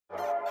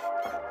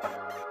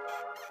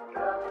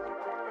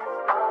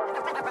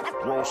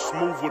Roll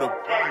smooth with a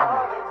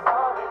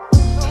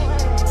bang.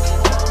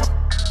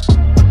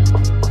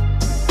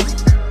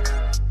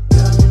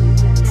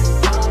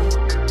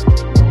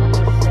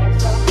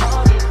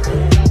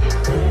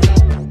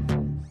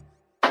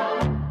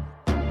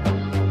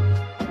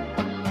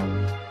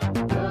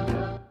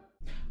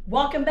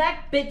 Welcome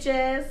back,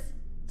 bitches,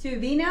 to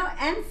Vino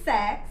and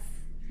Sex,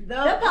 the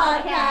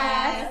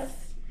podcast.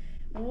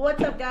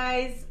 What's up,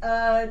 guys?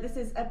 This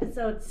is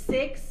episode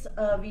 6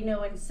 of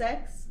Vino and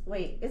Sex.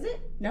 Wait, is it?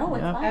 No,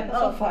 it's Yeah. five.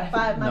 Oh, 5.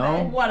 My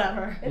bad.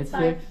 Whatever. It's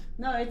five. 6.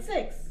 No, it's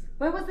 6.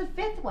 What was the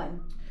 5th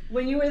one?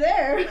 When you were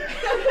there.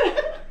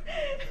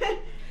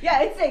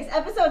 Yeah, it's 6.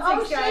 Episode 6,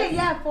 Oh guys. shit!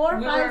 Yeah, 4,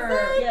 We 5, were-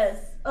 6.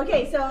 Yes.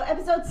 Okay, so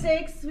episode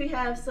 6, we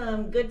have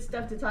some good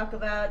stuff to talk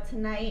about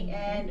tonight,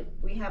 and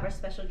we have our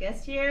special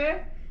guest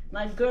here,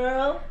 my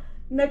girl,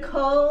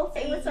 Nicole.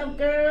 Say what's up,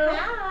 girl.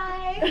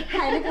 Hi.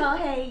 Hi, Nicole.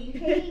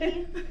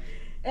 Hey.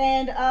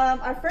 And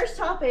our first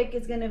topic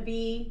is going to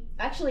be,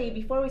 actually,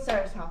 before we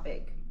start our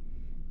topic,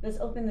 let's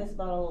open this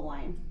bottle of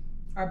wine.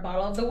 Our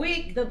bottle of the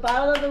week. The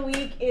bottle of the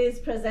week is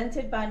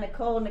presented by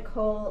Nicole.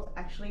 Nicole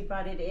actually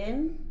brought it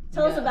in.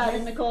 Tell us Yes. about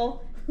it,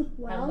 Nicole. I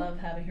Well, love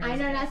having her. I as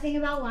a know guest. nothing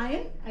about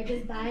wine. I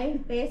just buy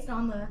based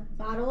on the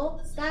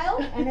bottle style,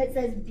 and it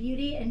says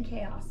beauty and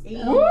chaos.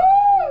 So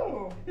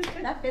Woo!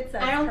 That fits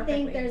us. I don't perfectly.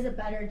 think there's a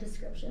better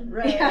description.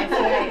 Right. Yeah.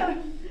 That's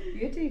right.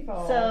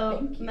 Beautiful. So,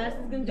 Thank you.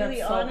 Madison's going to do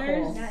That's the so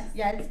honors. cool. Yes.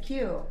 Yeah, it's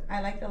cute.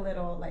 I like the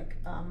little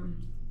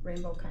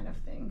rainbow kind of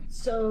thing.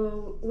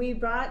 So we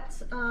brought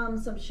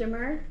some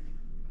shimmer.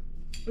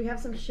 We have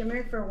some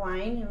shimmer for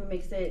wine, and it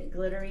makes it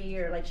glittery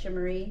or like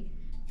shimmery.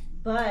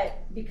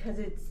 But because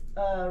it's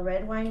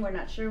red wine, we're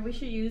not sure we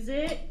should use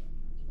it.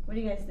 What do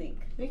you guys think?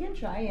 We can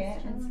try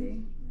it and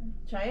see.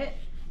 Try it.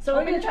 So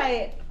we're Open gonna it try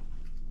it.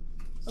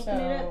 Open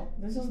it So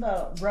up. this is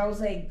the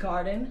Rose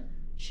Garden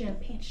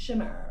Champagne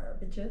Shimmer,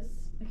 bitches.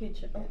 Okay,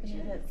 open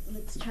it up.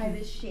 Let's try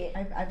this shit.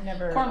 I've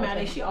never. Poor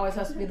Maddie, opened- she always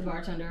has to be the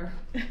bartender.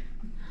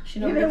 She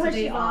never Even gets a when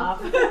day she's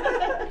off.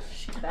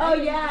 off. Oh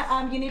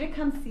yeah. You need to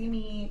come see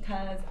me,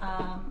 cause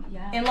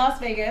yeah. In Las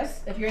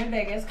Vegas, if you're in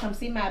Vegas, come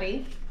see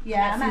Maddie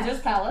Yeah, at I'm at-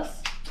 Caesar's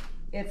Palace.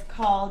 It's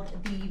called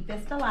the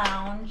Vista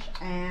Lounge,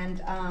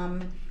 and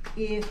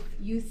if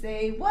you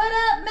say "What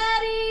up,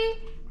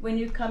 Maddie?" when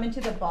you come into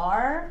the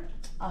bar,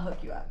 I'll hook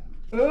you up.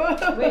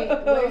 Wait,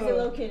 where is it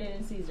located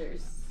in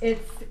Caesars?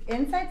 It's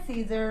inside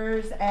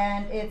Caesars,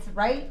 and it's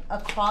right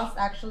across,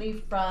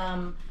 actually,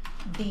 from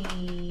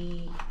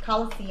the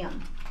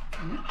Coliseum.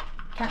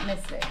 Can't miss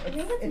it. I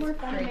think it's more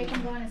fun to pretty. make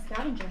them go on a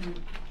scavenger hunt.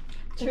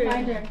 To True.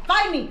 find her.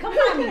 Find me, come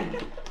find me.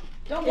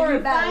 Don't If worry you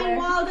about find where.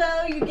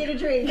 Waldo, you get a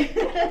drink.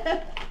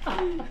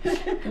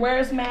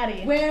 Where's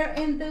Maddie? Where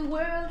in the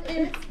world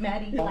is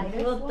Maddie?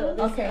 We'll throw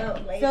this Okay,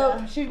 out later.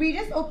 so should we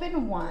just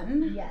open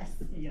one? Yes.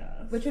 Yes.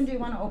 Which one do you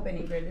want to open,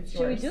 Ingrid? It's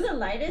Should we yours. do the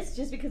lightest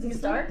just because it's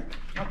dark?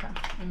 Okay.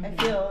 I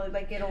feel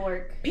like it'll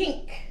work.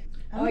 Pink.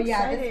 Oh I'm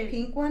yeah, excited. this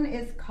pink one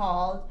is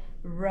called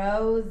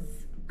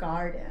Rose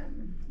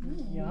Garden.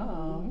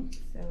 Yum.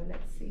 So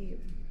let's see.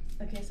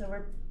 Okay, so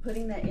we're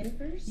putting that in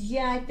first?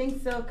 Yeah, I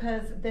think so,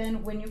 because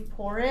then when you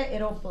pour it,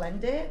 it'll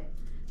blend it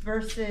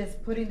versus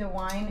putting the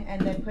wine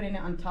and then putting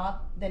it on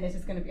top, then it's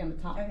just going to be on the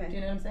top. Okay. Do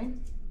you know what I'm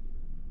saying?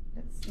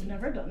 Let's I've see.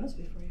 never done this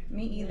before.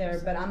 Me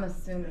either, but I'm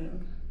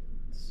assuming.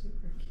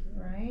 Super cute.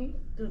 Right?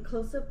 Do a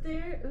close up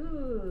there.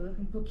 Ooh.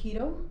 Un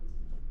poquito.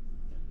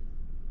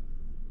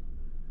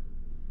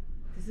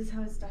 This is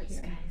how it starts,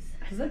 Here.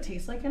 guys. Does it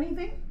taste like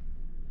anything?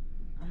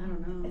 I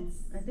don't know.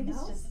 I think it's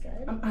smells just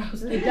good. I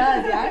was It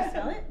does, yeah.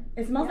 Smell it?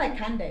 It smells like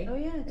candy. Oh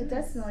yeah, It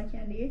does smell like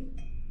candy.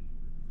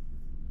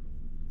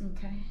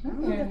 Okay. I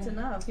don't know if that's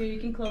enough. Here, you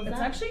can close It's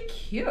that. actually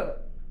cute.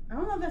 I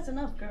don't know if that's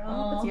enough, girl.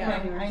 Oh, Put okay. some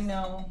on yours. I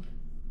know.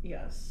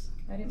 Yes.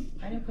 I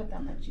didn't put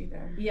that much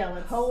either. Yeah,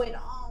 let's. Hold it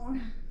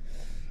on.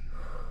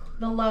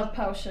 The love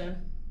potion.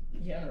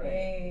 Yeah, right.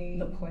 Hey.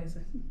 The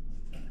poison.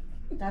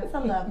 That's a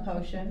love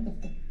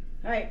potion.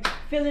 All right,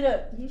 fill it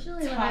up.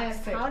 Usually when I have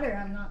Toxic. powder,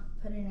 I'm not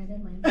putting it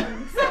in my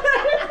drinks.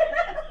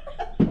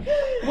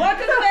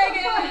 Welcome to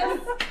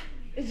Vegas.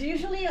 It's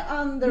usually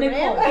on the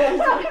Nicole.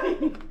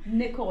 ramp.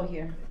 Nicole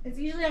here. It's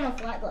usually on a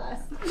flat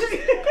glass.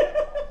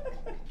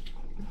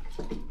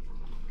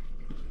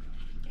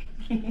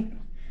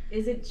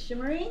 Is it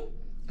shimmering?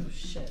 Oh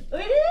shit. Oh,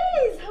 it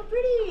is. How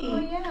pretty. Oh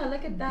yeah,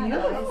 look at that.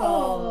 Beautiful.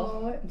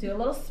 Oh. Do a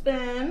little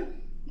spin.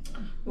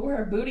 Ooh,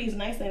 her booty's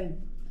nice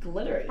and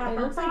glittery. It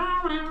looks like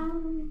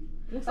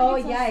it's Oh all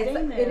yeah,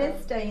 staying it there.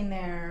 is staying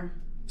there.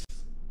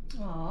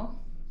 Aw.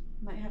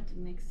 Might have to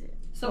mix it.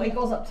 So it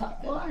goes up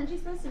top. Well, aren't you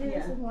supposed to do this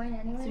Yeah. with wine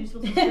So anyway? you're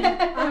supposed to sprinkle,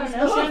 I don't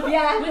know.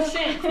 Yeah. With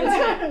champs. With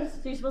champs. so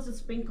you're supposed to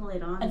sprinkle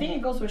it on. I think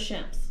it goes with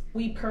champs.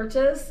 We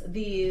purchased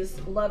these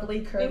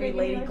lovely curvy Give me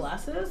lady yours.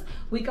 glasses.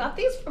 We got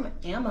these from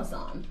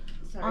Amazon.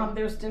 Sorry.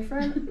 There's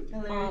different I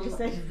literally just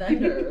said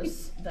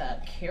vendors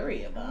that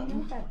carry I don't know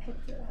them. if that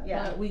picked it up.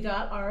 Yeah. But we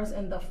got ours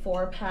in the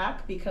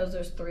 4-pack because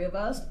there's 3 of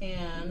us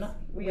and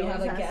we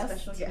have always a guest.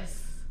 special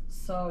guests.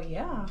 So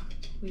yeah,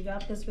 we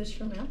got this bitch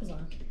from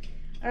Amazon.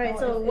 All right, Oh,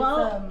 so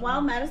it's,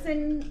 while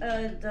Madison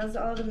does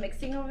all the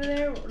mixing over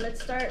there,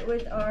 let's start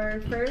with our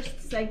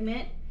first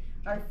segment.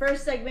 Our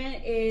first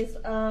segment is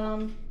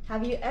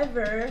have you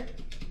ever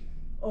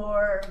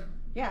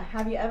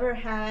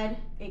had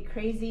a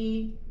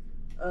crazy,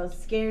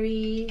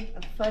 scary,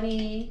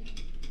 funny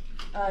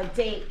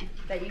date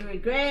that you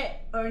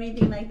regret or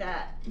anything like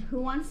that? Who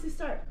wants to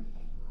start?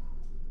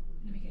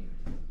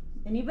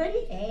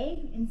 Anybody?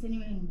 A,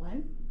 insinuating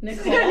one.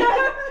 Nicole.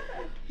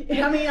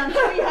 I mean, I'm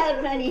sure you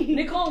had many.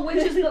 Nicole, which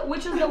is the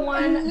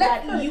one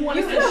that you want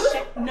to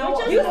say? No,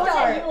 Which is you the one that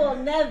start. you will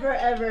never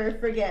ever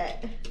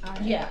forget.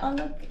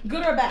 Yeah.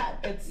 Good or bad?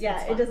 It's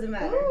It doesn't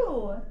matter.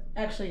 Ooh.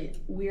 actually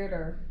weird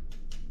or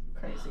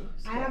crazy.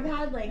 I have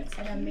had like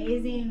an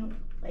amazing,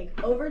 like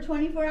over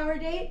 24-hour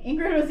date.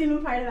 Ingrid was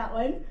even part of that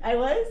one. I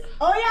was?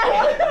 Oh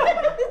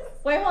yeah.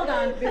 Wait, hold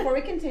on. Before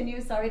we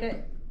continue, sorry to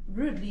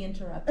rudely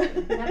interrupt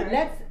you. Never.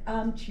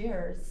 Let's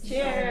cheers.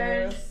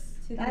 Cheers.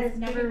 To That these is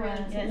never big rude.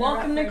 ones. Yes.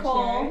 Welcome,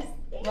 Nicole.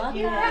 Thank Welcome.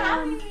 you for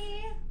having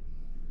me.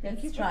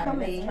 Let's you for try it.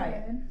 coming. Let's try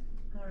it.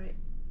 All right.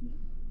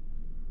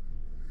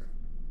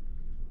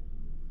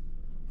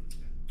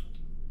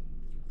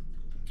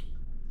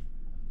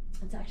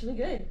 It's actually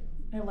good.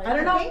 I like I don't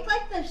it. know. I think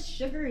like the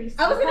sugary.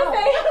 I was gonna stuff.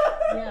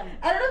 say. Yeah.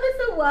 I don't know if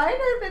it's the wine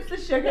or if it's the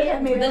sugar It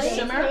that made The really it.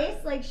 shimmer?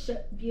 tastes like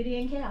beauty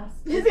and chaos.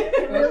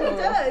 It really Uh-oh.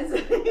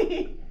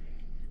 does.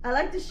 I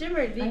like the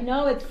shimmer. I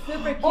know it's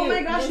super cute. Oh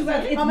my gosh, you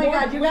guys! It's oh my more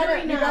god, you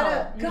glittery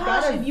gotta.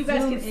 Gosh, if you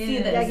guys zoom could see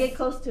in. this. Yeah, get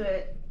close to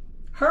it.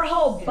 Her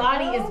whole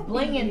body is So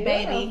blinging,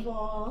 baby.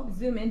 beautiful.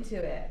 Zoom into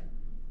it.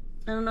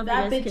 I don't know if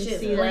That you bitch guys can is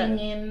see that.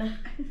 blinging.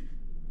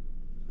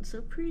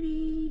 So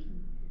pretty.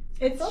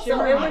 It's Also,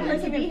 shimmery. it I would wanted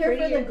look to be even here for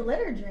prettier. the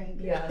glitter drink.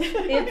 Yes.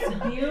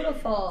 It's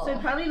beautiful. So it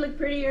probably look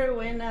prettier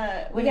when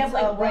We have, it's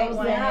like, white rose-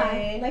 wine.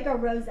 Yeah, like a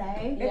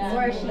rosé. Yeah.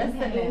 Or a Listen.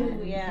 champagne.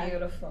 Ooh, yeah.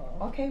 Beautiful.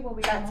 Okay, well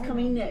we That's got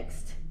coming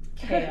next.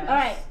 Chaos. All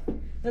right,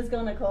 let's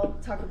go, Nicole.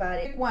 Talk about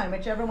it. Pick one,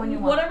 whichever one you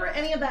want. Whatever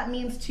any of that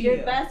means to Your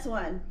you. best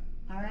one.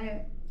 All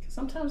right.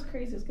 Sometimes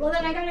crazy is good. Well,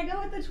 then too. I gotta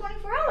go with the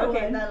 24-hour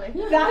Okay, one.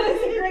 dale. That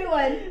is a great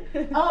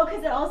one. Oh,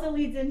 because it also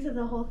leads into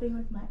the whole thing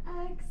with my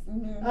ex.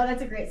 Mhm. Oh,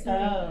 that's a great story.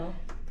 Oh.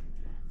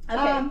 So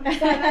I met this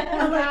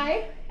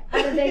guy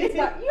at a Vegas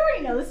bar. You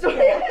already know the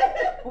story.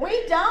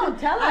 We don't.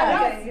 Tell us.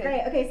 Yes,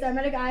 great. Okay, so I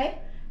met a guy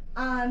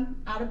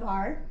at a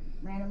bar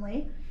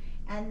randomly,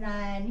 and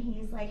then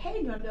he's like, "Hey, do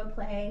you want to go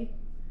play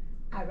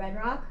at Red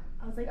Rock?"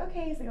 I was like,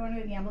 "Okay." He's like, "I want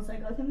to go gamble," so I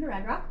go with him to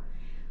Red Rock.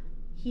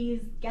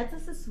 He gets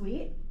us a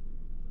suite.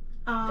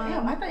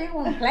 Damn, I thought you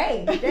were gonna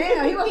play.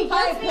 Damn, he was He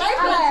playing. gives me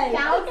Play.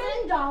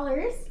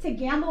 $1,000 to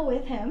gamble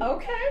with him.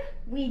 Okay.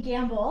 We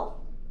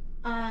gamble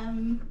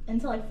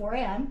until like 4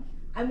 a.m.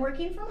 I'm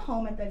working from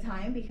home at the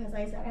time because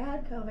I said I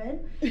had COVID.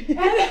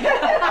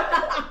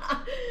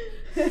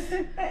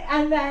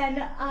 And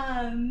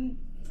then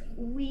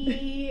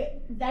we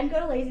then go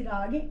to Lazy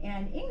Dog,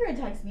 and Ingrid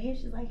texts me.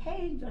 She's like,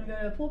 "Hey, do you want to go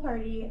to a pool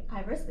party? I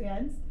have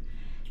wristbands."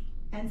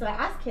 And so I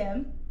asked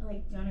him,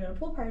 like, "Do you want to go to a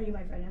pool party?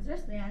 My friend has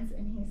wristbands."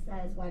 And he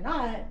says, "Why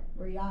not?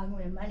 We're young,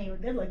 we have money, we're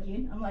good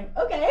looking." I'm like,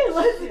 "Okay,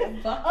 let's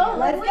Fuck Oh, you.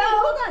 let's Wait, go."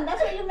 hold on.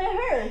 That's where you met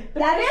her.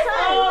 That is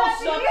Oh,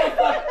 how shut we met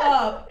the fuck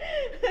up.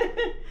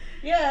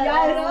 Yeah. Yes,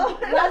 I know. lots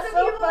That's of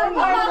so people are funny.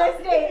 part of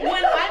this date.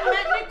 When I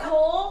met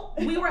Nicole,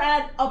 we were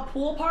at a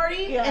pool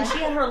party, Yeah. and she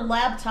had her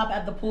laptop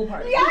at the pool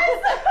party.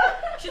 Yes.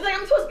 She's like,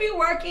 "I'm supposed to be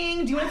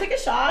working. Do you want to take a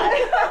shot?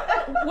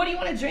 What do you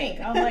want to drink?"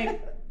 I was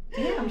like,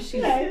 "Damn,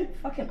 she's Okay.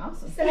 fucking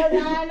awesome." So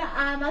then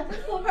I'm at the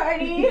pool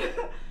party.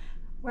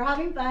 We're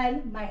having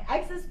fun. My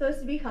ex is supposed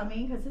to be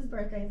coming because his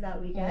birthday is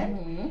that weekend.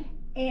 Mhm.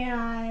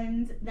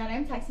 And then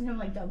I'm texting him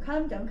like, "Don't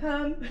come, don't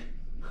come."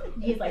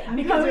 He's like, "I'm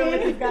Because you're coming."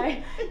 with this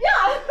guy.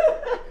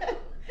 Yeah.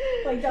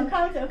 Like, "Don't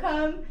come, don't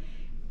come."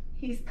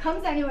 He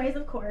comes anyways,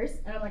 of course.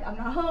 And I'm like, "I'm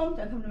not home.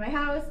 Don't come to my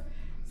house."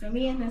 So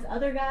me and this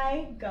other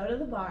guy go to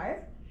the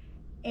bar.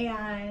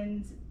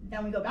 And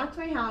then we go back to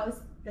my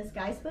house. This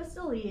guy's supposed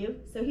to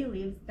leave. So he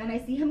leaves. Then I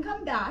see him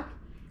come back.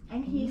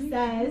 And he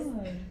says,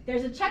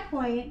 "There's a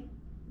checkpoint.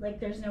 Like,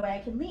 there's no way I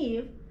can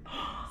leave."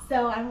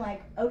 So I'm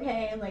like,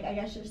 "Okay, like, I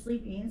guess you're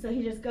sleeping." So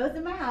he just goes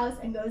in my house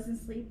and goes and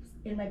sleeps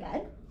in my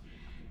bed.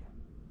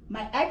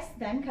 My ex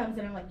then comes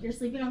in. I'm like, "You're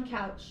sleeping on the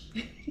couch."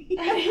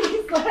 And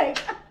he's like,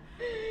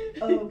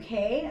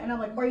 "Okay." And I'm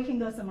like, "Or you can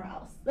go somewhere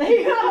else." Like,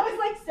 I was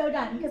like so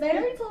done because I had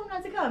already told him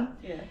not to come.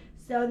 Yeah.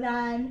 So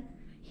then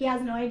he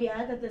has no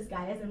idea that this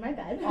guy is in my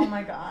bed. Oh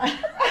my god.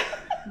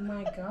 Oh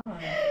my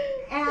god.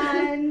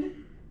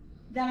 And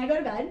then I go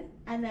to bed,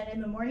 and then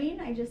in the morning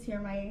I just hear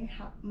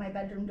my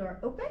bedroom door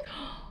open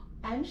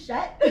and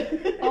shut,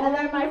 and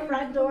then my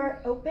front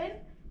door open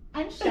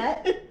and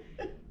shut,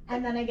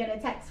 and then I get a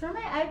text from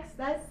my ex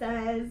that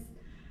says,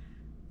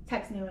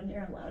 "Text me when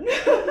you're alone."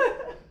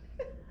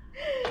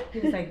 He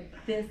was like,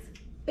 "This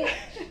bitch."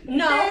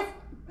 No,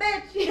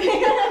 Bitch.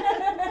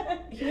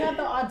 you have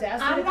the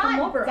audacity I'm to come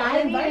not over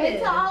diving uninvited.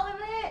 into all of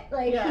it.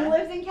 Like, Yeah. he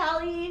lives in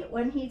Cali.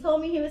 When he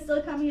told me he was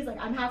still coming, he's like,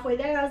 "I'm halfway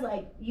there." I was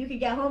like, "You could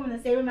get home in the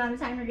same amount of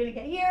time you're gonna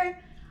get here.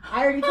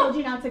 I already told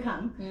you not to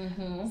come."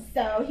 Mm-hmm.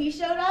 So he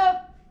showed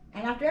up,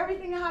 And after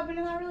everything that happened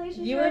in that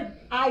relationship, You would-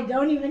 I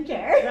don't even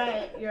care.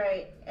 Right, you're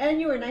right. And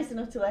you were nice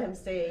enough to let him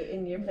stay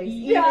in your place,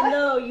 Yeah. even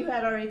though you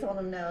had already told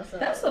him no. So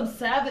That's some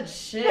savage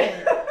shit.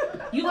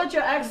 You let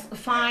your ex,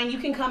 fine, you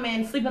can come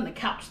in, sleep on the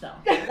couch though.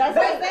 that's what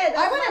I said. I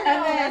That's wanna my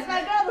know. girl. That's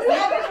my girl. The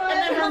savage one. And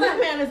then her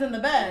new man is in the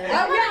bed.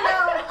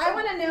 I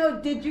want to know,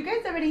 did you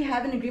guys already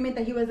have an agreement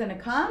that he was going to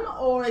come?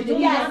 Or did you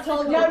Yes.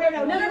 not No.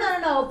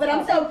 No, but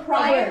I'm So saying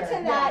prior.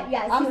 to that,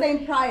 yes. I'm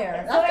saying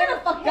prior. That's kind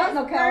of fucked up, His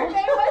Nicole.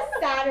 birthday was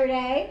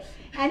Saturday,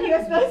 and he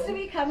was supposed to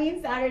be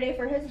coming Saturday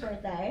for his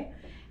birthday.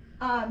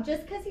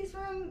 Just because he's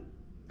from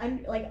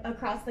like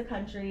across the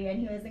country, and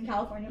he was in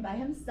California by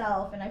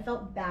himself, and I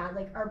felt bad.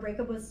 Like our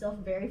breakup was still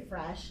very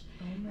fresh,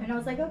 and I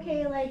was like,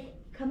 okay, like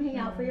come hang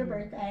out for your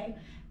birthday.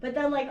 But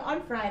then like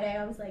on Friday,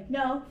 I was like,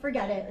 no,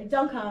 forget it. Like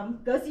don't come.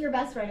 Go see your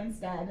best friend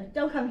instead. Like,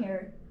 don't come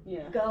here.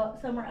 Yeah. Go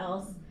somewhere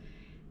else.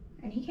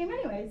 And he came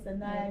anyways, and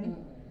then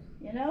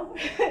you know.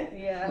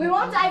 Yeah. We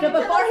won't dive So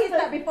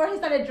into before he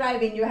started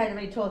driving, you had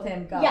already told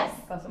him go. Yes.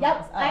 Go somewhere Yep.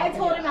 else. Oh, I had okay,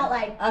 told yeah. him at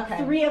like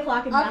Okay. 3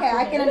 o'clock in the Okay,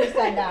 I afternoon. can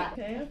understand that.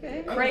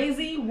 Okay.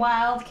 Crazy,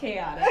 wild,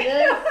 chaotic.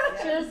 Cheers,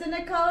 cheers to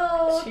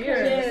Nicole.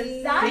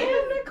 Cheers. That Damn,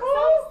 is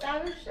Nicole.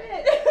 savage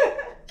shit.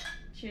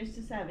 Cheers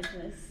to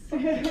savageness.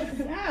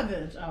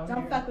 Savage out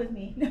Don't here. fuck with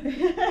me.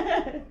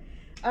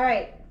 All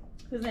right.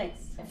 Who's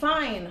next?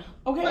 Fine.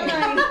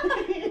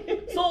 Okay.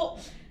 So,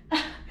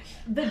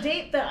 the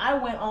date that I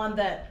went on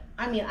that,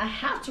 I mean, I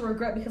have to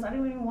regret because I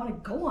didn't even want to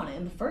go on it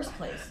in the first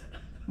place.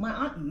 My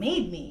aunt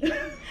made me.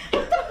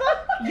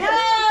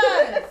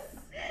 Yes!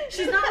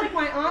 She's not like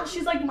my aunt,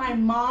 she's like my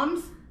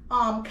mom's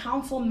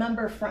council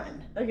member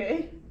friend.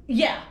 Okay.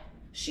 Yeah.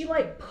 She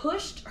like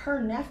pushed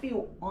her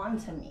nephew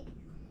onto me.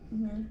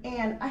 Mm-hmm.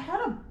 And I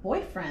had a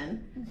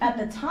boyfriend at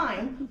the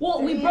time.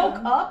 Well, we broke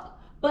up,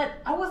 but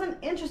I wasn't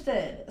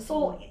interested.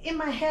 So in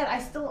my head, I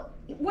still,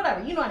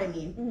 whatever, you know what I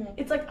mean? Mhm.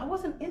 It's like I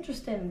wasn't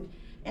interested.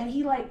 And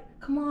he like,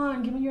 come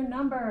on, give me your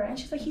number. And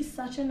she's like, he's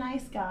such a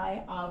nice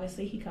guy.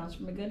 Obviously, he comes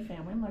from a good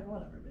family. I'm like,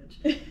 whatever,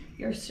 bitch.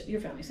 Your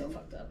family's so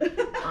fucked up.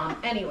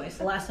 Anyways,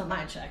 the last time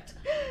I checked.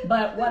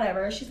 But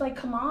whatever. She's like,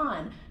 come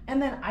on.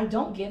 And then I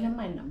don't give him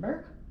my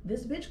number.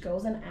 This bitch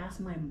goes and asks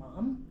my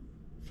mom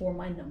for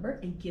my number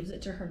and gives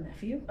it to her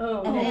nephew.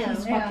 Oh, And then damn.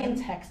 he's fucking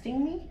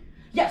texting me.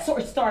 Yeah, so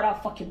it started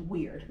off fucking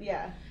weird.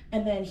 Yeah.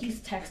 And then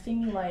he's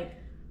texting me like,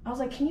 I was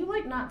like, can you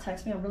like not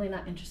text me? I'm really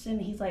not interested.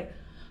 And he's like,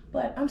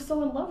 but I'm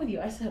so in love with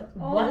you. I said,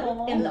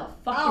 what in the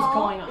fuck is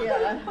going on?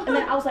 Yeah. And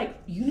then I was like,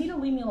 you need to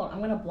leave me alone. I'm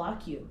gonna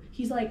block you.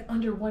 He's like,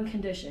 under one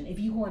condition. If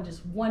you go on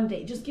just one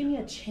date, just give me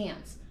a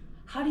chance.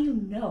 How do you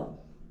know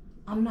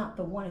I'm not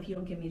the one if you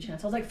don't give me a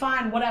chance? I was like,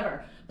 fine,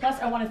 whatever. Plus,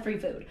 I wanted free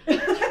food.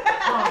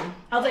 I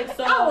was like,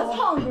 so. I was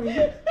hungry.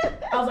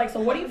 I was like, so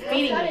what are you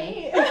feeding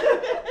me?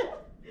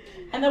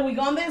 And then we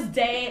go on this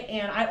date,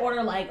 and I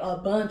order like a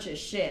bunch of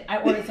shit. I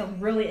ordered some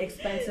really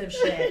expensive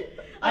shit.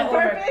 I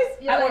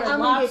ordered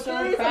lobster,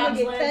 I'm crab's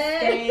gonna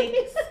leg,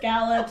 get steak,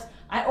 scallops.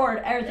 I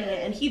ordered everything,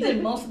 and he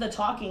did most of the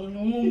talking.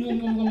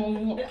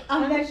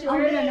 And then she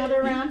ordered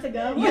another round to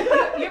go. You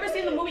ever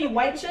seen the movie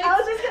White Chicks? I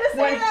was just gonna say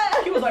Where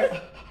that. he was like,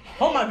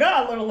 "Oh my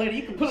God, little lady,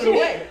 you can put it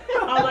away."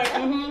 I was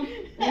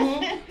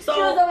like, So, She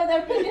was over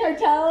there picking her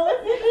toes.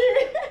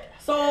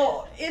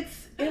 so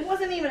it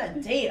wasn't even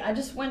a date. I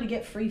just went to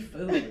get free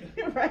food.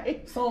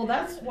 Right. So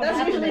that's what That's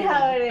happened. usually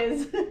how it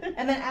is.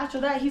 And then after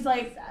that, he's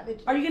like,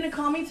 "Are you gonna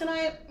call me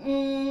tonight?"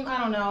 I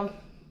don't know.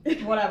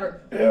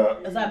 Whatever.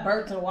 As I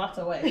burped and walked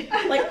away.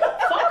 Like,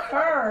 fuck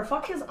her.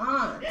 Fuck his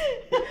aunt.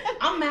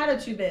 I'm mad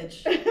at you,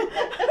 bitch.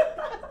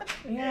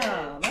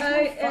 Yeah, that's my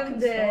I am fucking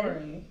dead.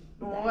 story.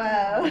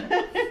 Wow.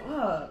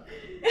 Fuck.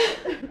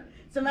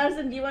 So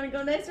Madison, do you want to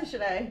go next or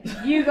should I?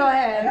 You go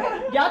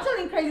ahead. Y'all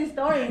telling crazy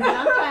stories, and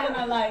I'm trying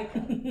to like.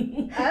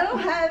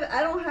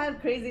 I don't have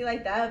crazy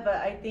like that, but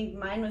I think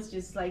mine was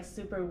just like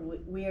super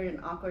weird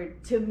and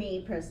awkward to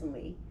me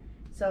personally.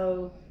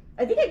 So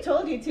I think I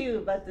told you too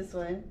about this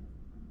one.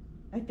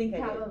 I think I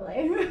did.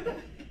 Probably.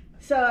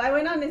 So I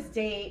went on this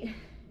date,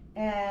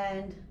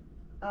 and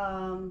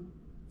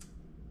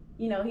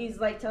you know, he's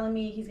like telling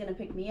me he's gonna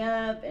pick me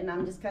up, and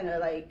I'm just kind of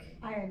like,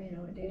 I already know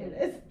what date it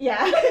is. yeah,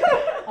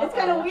 it's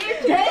kind of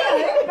weird.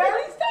 Damn,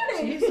 barely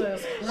started.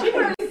 Jesus She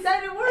Christ. barely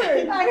said a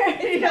word.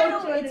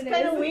 It's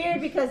kind of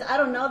weird because I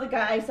don't know the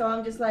guy, so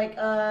I'm just like,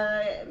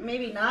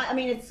 maybe not. I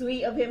mean, it's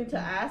sweet of him to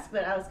ask,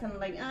 but I was kind of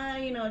like,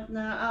 you know,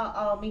 no,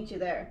 I'll meet you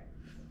there.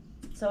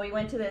 So we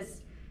went to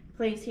this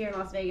place here in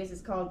Las Vegas.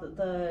 It's called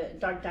the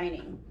Dark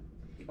Dining.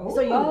 Oh,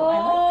 So you-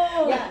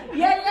 yeah.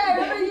 Yeah. I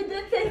remember you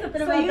did say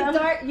something So about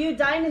that. you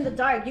dine in the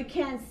dark. You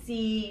can't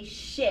see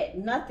shit,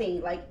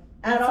 nothing, like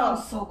that at all.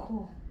 sounds so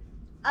cool.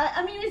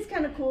 I mean, it's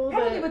kind of cool.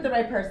 Probably But with the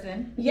right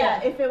person.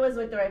 yeah, if it was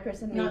with the right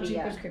person, maybe. Not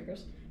Yeah. Jeepers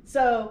Creepers.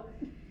 So,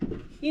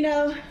 you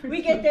know,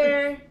 we get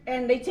there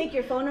and they take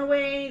your phone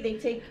away. They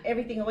take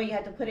everything away. You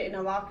have to put it in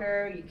a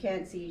locker. You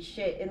can't see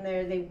shit in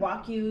there. They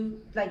walk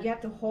you, like you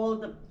have to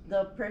hold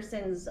the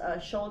person's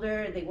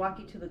shoulder. They walk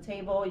you to the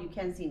table. You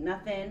can't see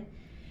nothing.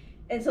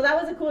 And so that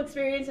was a cool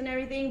experience and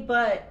everything,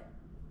 but,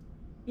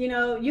 you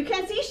know, you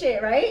can't see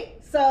shit, right?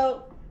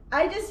 So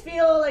I just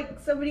feel like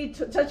somebody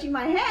touching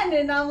my hand,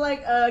 and I'm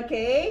like,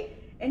 okay.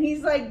 And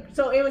he's like,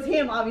 so it was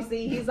him,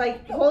 obviously. He's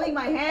like holding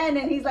my hand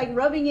and he's like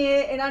rubbing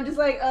it, and I'm just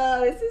like,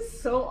 this is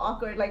so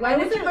awkward. Like, why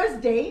would you first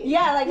date?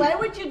 Yeah, like why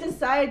would you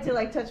decide to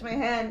like touch my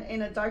hand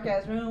in a dark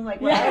ass room? Like,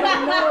 where I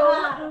don't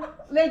know.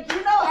 Like,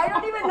 you know, I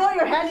don't even know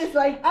your hand is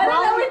like. I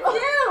don't know it's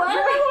you. I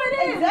don't know who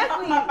it is.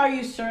 Exactly. Are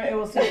you sure it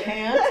was his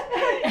hand?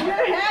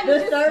 Your hand The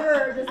is just,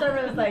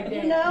 server was like,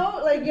 you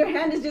know, like your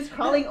hand is just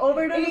crawling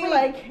over to me,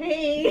 like,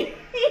 hey.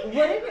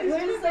 Wouldn't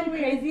it so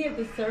crazy if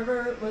the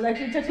server was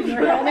actually touching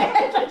your hand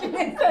and touching his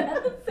hand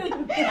at the same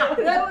time?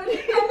 That would. And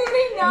did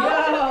he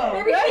know? Yo.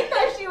 Maybe she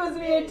thought she was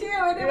weird too,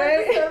 and it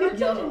was the server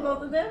touching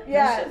both of them.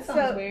 Yeah, That shit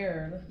sounds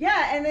weird.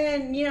 Yeah, and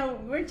then you know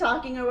we're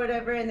talking or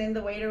whatever, and then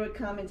the waiter would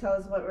come and tell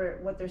us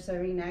what they're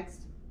serving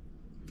next.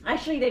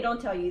 Actually, they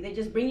don't tell you. They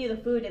just bring you the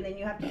food, and then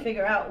you have to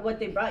figure out what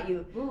they brought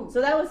you. Ooh. So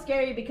that was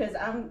scary because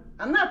I'm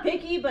not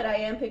picky, but I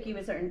am picky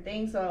with certain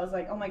things. So I was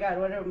like, oh my god,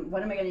 what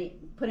am I gonna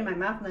put in my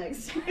mouth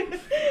next?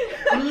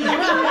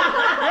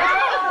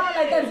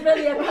 Like that's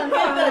really a concern.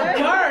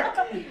 Dark.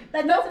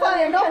 No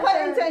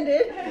pun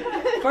intended.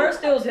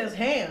 First it was his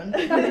hand.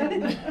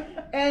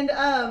 And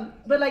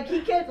but like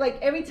he kept like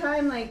every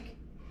time like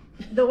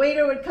the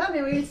waiter would come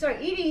and we would start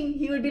eating,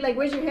 he would be like,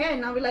 "Where's your hand?"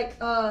 And I'll be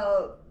like,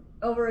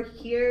 over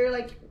here,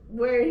 like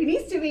where he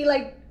needs to be,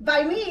 like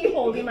by me,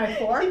 Holding my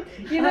fork.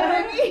 You know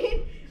what I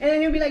mean? And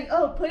then he'll be like,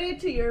 "Oh, put it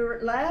to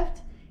your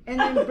left." And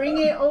then bring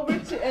it over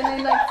to, and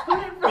then like put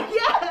it,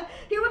 yeah.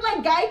 He would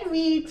like guide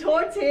me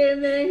towards him,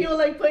 and then he would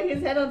like put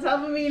his head on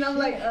top of me, and I'm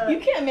like, You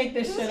can't make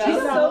this shit He's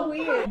up. so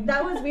weird.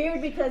 That was weird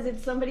because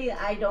it's somebody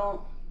that I don't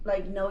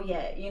like know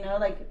yet. You know,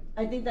 like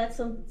I think that's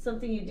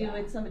something you do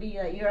with somebody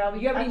that you're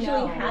already actually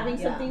know. having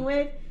Yeah. something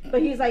with.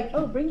 But he's like,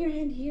 "Oh, bring your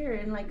hand here,"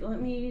 and like let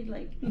me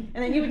like, and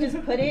then he would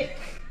just put it.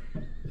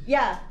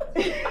 Yeah,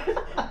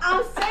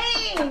 I'm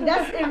saying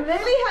that's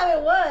really how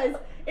it was.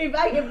 If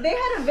they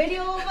had a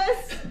video of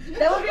us,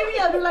 that would maybe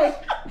I'd be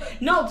like,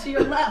 No, to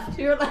your left,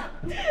 to your left.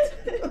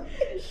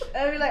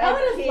 I'd be like, I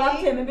would have okay. slapped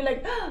him and be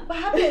like, what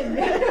happened?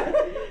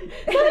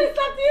 Somebody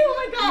slapped you?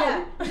 Oh my god.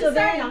 Yeah. So So they're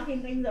then,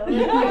 knocking things over.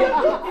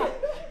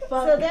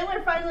 so then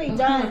we're finally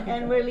done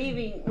and we're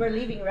leaving. We're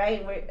leaving,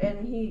 right?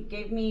 And he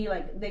gave me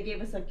they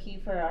gave us a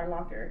key for our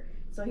locker.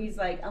 So he's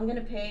like, "I'm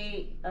gonna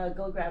pay.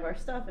 Go grab our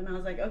stuff." And I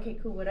was like, "Okay,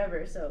 cool,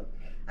 whatever." So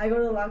I go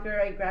to the locker.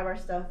 I grab our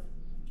stuff,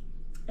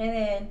 and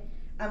then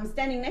I'm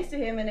standing next to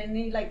him, and then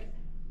he like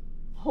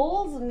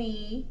pulls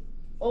me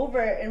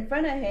over in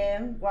front of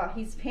him while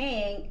he's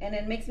paying, and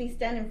then makes me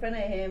stand in front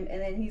of him,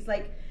 and then he's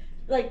like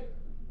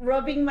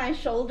rubbing my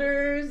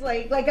shoulders,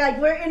 like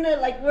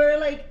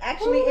we're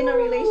actually in a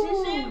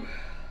relationship.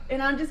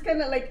 And I'm just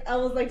kind of like, I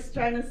was like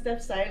trying to step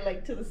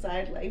to the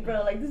side, like,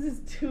 bro, like this is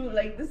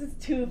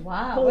too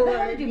Wow. forward, Where the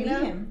hell did you meet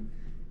know? him?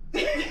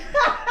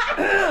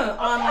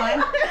 Online.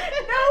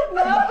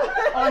 No.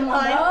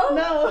 Online.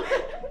 No.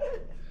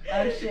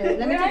 Oh shit.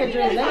 Let me We're take a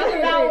drink. Let me talking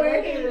take a about drink.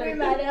 work and we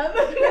met him.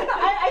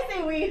 I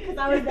say we because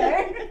I was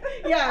there.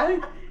 Yeah,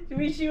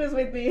 she was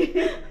with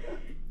me.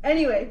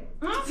 Anyway.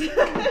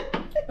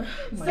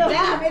 So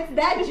damn, it's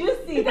that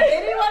juicy. They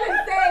didn't want to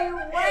say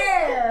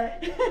where.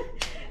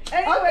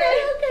 Anyway.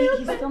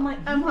 He still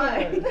might be I'm high.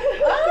 there. He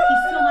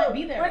still might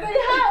be there. We're getting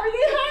hot. We're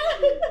getting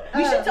hot.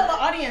 You should tell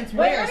the audience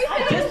where, let me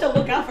finish. just to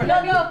look out for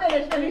No,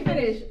 them. let me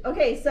finish.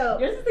 Okay, so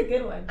Yours is a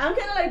good one. I'm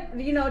kind of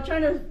like,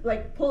 trying to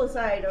like pull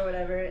aside or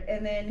whatever,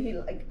 and then he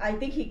like, I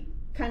think he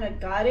kind of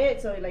got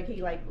it, so like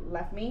he like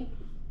left me,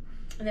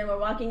 and then we're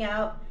walking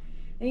out,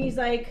 and he's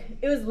like,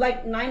 it was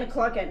like 9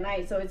 o'clock at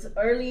night, so it's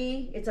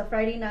early, it's a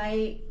Friday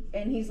night,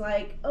 and he's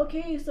like,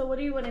 okay, so what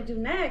do you want to do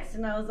next?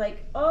 And I was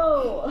like,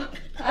 oh,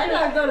 I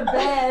gotta go to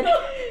bed.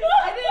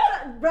 I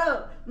didn't,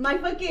 bro. My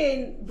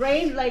fucking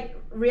brain like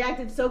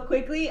reacted so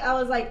quickly. I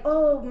was like,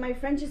 oh, my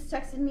friend just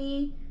texted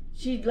me.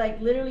 She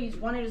like literally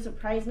wanted to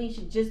surprise me.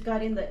 She just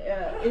got in the.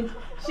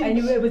 I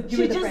knew it was you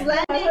She were the just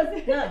friend.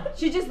 landed. No,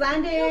 she just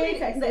landed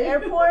in the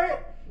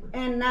airport,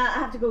 and now I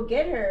have to go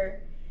get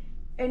her.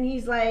 And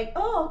he's like,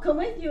 oh, I'll come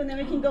with you, and then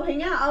we can go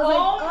hang out. I was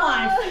Oh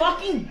my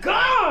fucking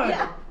god!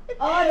 Yeah.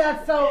 Oh,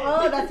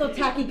 that's so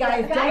tacky,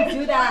 guys. Don't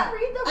do that.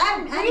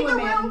 Read And the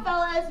women. room,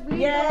 fellas. Read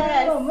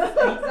Yes, the room.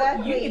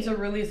 exactly. You need to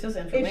release this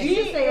If information. she,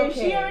 just say if she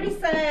okay. already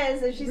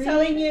says, if she's Read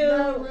telling you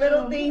the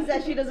little room. things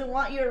that she doesn't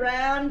want you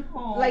around,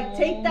 like Aw.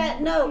 take that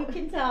You note.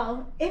 can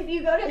tell. If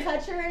you go to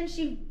touch her and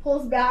she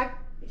pulls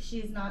back,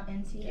 she's not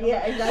into you.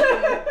 Yeah,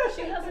 exactly.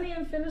 She hasn't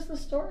even finished the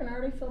story, and I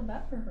already feel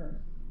bad for her.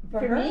 For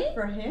For her? me?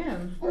 For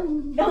him.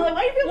 I'm like,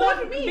 why do you feel bad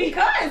for me?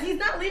 Because he's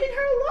not leaving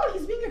her alone.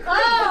 He's being a creep.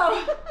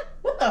 Oh.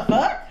 What the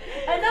fuck?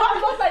 I know.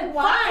 I was like, Fuck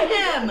why?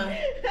 him.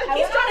 I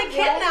He's was trying to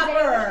kidnap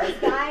her. This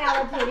guy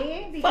out of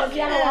pity because Fuck we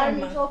had a lot of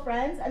him. mutual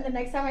friends, and the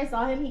next time I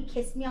saw him, he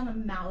kissed me on the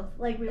mouth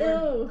like we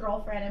were Ew.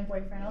 girlfriend and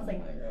boyfriend. I was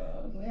like,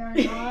 God. we are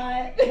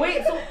not.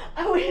 Wait, so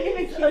I wouldn't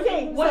even kiss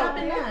Okay, him. what so-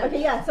 happened next?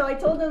 Okay, yeah. So I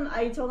told him,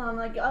 I'm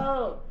like,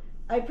 oh,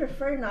 I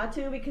prefer not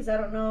to because I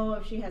don't know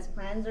if she has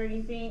plans or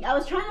anything. I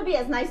was trying to be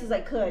as nice as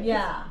I could. 'cause,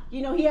 Yeah.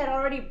 You know, he had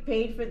already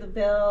paid for the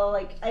bill.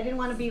 Like, I didn't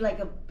want to be like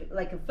a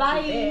Bye.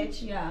 fucking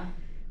bitch. Yeah.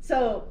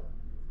 So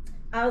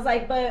I was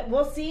like, but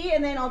we'll see,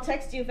 and then I'll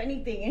text you if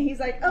anything. And he's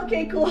like,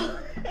 okay, cool.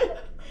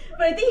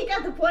 But I think he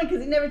got the point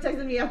because he never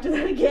texted me after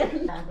that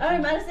again. All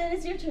right, Madison,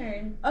 it's your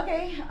turn.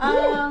 Okay.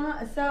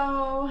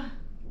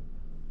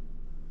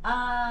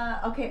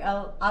 Okay.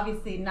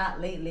 Obviously not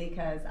lately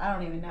because I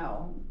don't even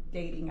know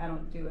dating. I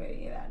don't do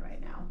any of that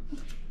right now.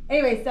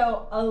 Anyway,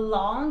 so a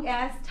long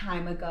ass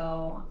time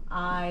ago,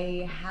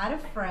 I had a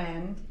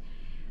friend,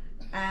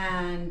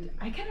 and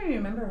I can't even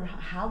remember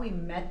how we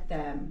met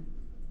them.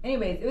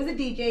 Anyways, it was a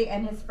DJ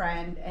and his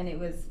friend, and it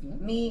was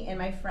me and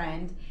my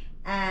friend,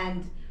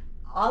 and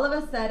all of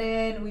a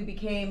sudden we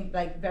became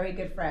like very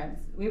good friends.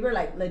 We were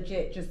like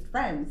legit just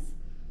friends,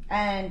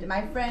 and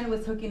my friend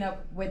was hooking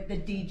up with the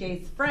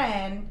DJ's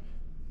friend,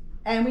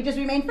 and we just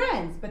remained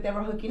friends, but they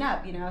were hooking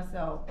up, you know,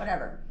 so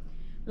whatever.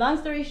 Long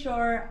story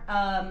short,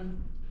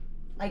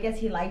 I guess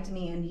he liked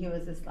me, and he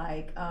was just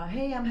like,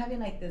 hey, I'm having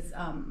like this,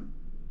 I'm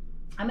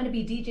gonna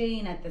be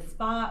DJing at this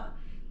spot,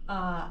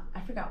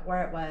 I forgot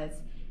where it was,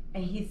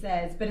 and he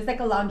says, but it's like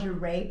a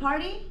lingerie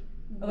party,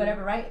 or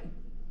whatever, right?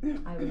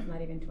 I was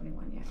not even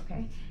 21 yet,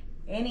 okay?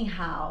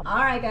 Anyhow, all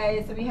right,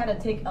 guys, so we had to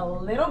take a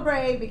little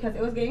break because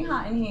it was getting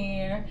hot in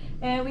here,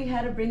 and we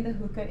had to bring the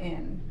hookah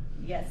in.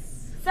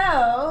 Yes. So,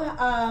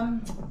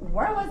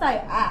 where was I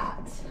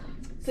at?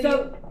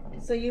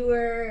 So you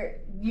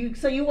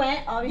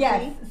went, obviously.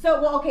 Yes.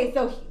 So, well, okay,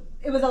 so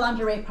it was a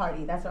lingerie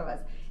party. That's what it was.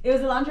 It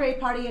was a lingerie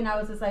party, and I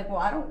was just like, well,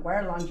 I don't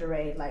wear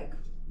lingerie. Like,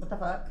 what the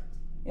fuck?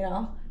 You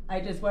know?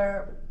 I just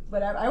wear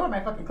whatever. I wear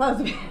my fucking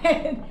clothes,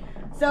 man.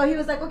 So he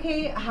was like,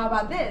 okay, how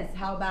about this?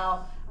 How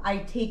about I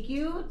take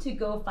you to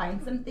go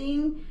find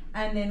something,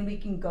 and then we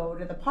can go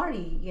to the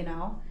party, you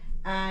know?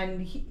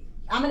 And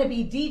I'm going to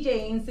be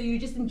DJing, so you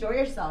just enjoy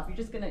yourself. You're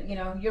just going to, you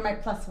know, you're my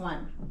plus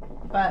one.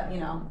 But, you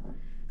know.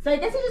 So I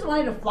guess he just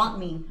wanted to flaunt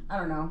me. I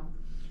don't know.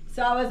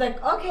 So I was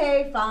like,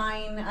 okay,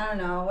 fine. I don't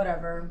know,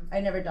 whatever. I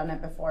never done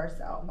it before,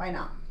 so why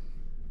not?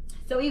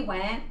 So we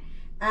went,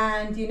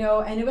 and you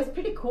know, and it was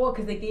pretty cool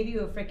because they gave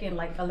you a freaking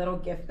like a little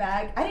gift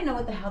bag. I didn't know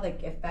what the hell that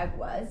gift bag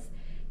was.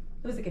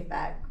 It was a gift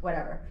bag,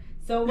 whatever.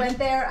 So went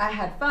there, I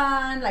had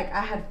fun, like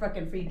I had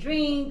freaking free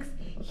drinks.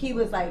 He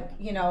was like,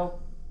 you know,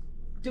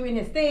 doing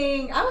his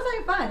thing. I was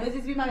having fun. It was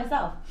just me by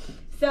myself.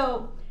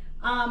 So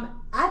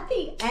at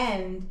the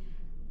end,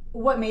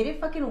 what made it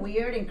fucking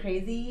weird and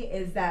crazy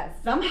is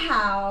that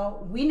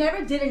somehow we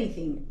never did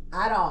anything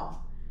at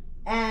all.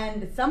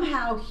 And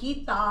somehow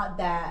he thought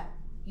that,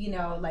 you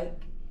know,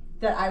 like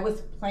that I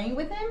was playing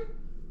with him,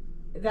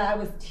 that I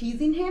was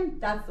teasing him.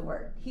 That's the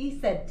word. He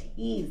said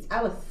teased.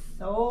 I was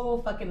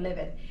so fucking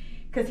livid.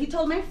 Because he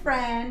told my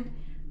friend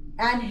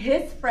and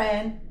his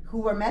friend who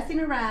were messing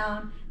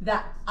around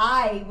that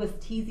I was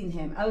teasing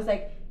him. I was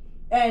like,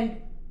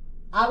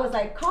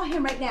 call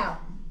him right now.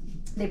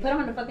 They put him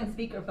on the fucking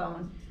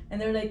speakerphone. And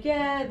they were like,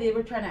 yeah, they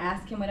were trying to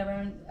ask him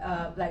whatever,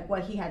 like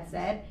what he had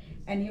said.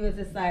 And he was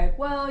just like,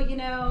 well, you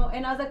know,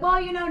 and I was like, well,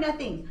 you know,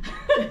 nothing.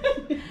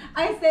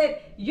 I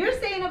said, you're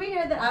saying over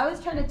here that I was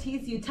trying to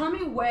tease you. Tell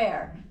me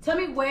where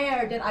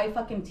did I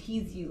fucking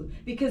tease you?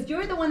 Because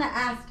you're the one that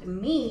asked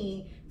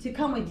me to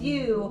come with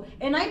you,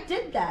 and I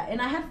did that, and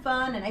I had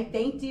fun, and I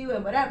thanked you,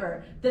 and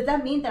whatever. Does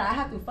that mean that I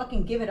have to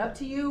fucking give it up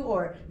to you,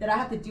 or that I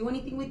have to do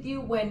anything with you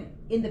when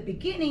in the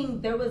beginning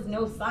there was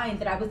no sign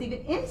that I was even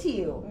into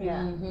you?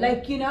 Yeah.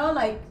 Like, you know,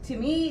 like to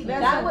me,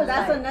 That's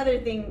like, another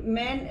thing.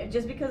 Men,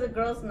 just because a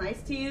girl's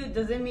nice to you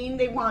doesn't mean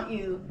they want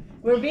you.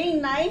 We're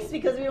being nice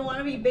because we don't want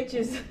to be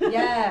bitches.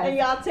 Yeah. And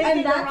y'all take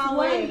it the wrong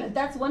way.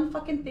 That's one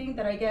fucking thing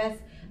that I guess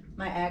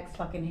my ex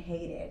fucking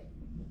hated.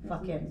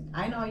 Fucking,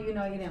 I know you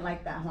didn't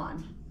like that,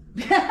 Juan.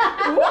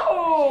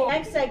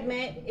 Next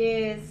segment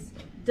is,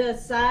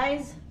 does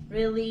size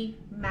really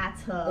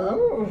matter?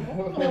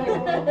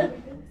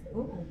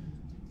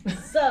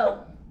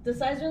 So, does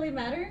size really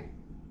matter?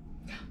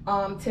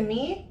 To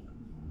me,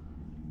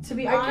 to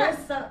be I honest,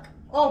 can't suck.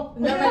 oh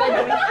no.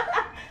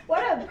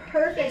 What a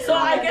perfect. So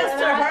I guess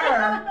to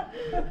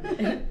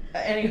her,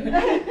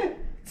 anyway,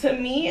 to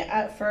me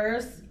at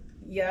first,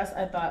 yes,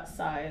 I thought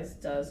size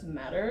does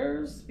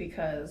matters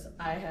because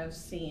I have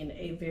seen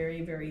a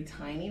very, very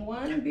tiny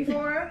one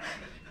before,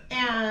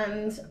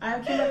 and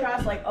I've came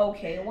across like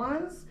okay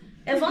ones.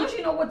 As long as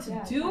you know what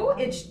to do,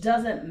 it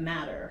doesn't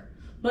matter.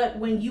 But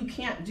when you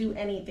can't do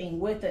anything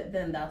with it,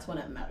 then that's when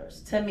it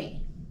matters to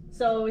me.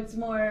 So it's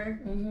more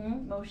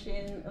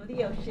motion of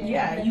the ocean.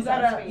 Yeah, you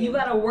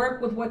gotta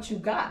work with what you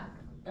got.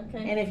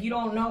 Okay. And if you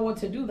don't know what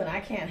to do, then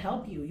I can't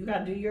help you. You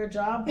gotta do your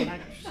job. And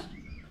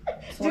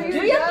do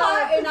your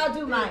part and I'll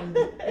do mine.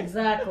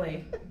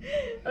 Exactly.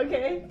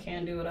 Okay.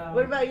 Can't do it all.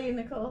 What about you,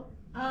 Nicole?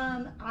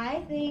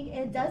 I think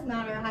it does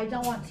matter. I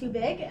don't want too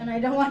big and I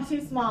don't want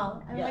too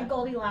small. I'm like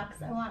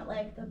Goldilocks. I want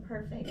like the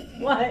perfect.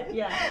 What?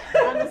 Yeah,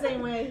 I'm the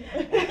same way.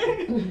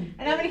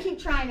 And I'm gonna keep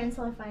trying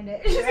until I find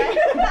it.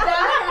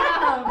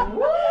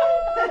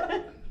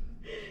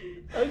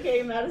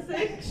 Okay,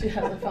 Madison. She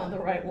hasn't found the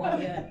right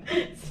one yet.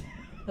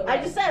 I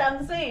just said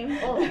I'm the same.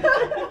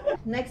 Oh.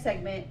 Next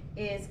segment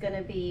is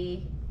gonna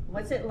be,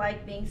 what's it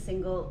like being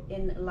single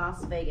in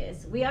Las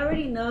Vegas? We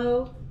already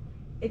know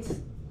it's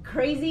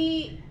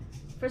crazy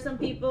for some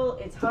people.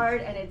 It's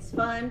hard and it's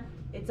fun.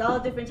 It's all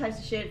different types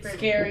of shit for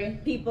Scary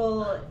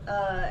people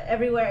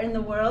everywhere in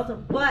the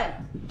world. But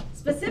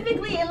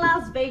specifically in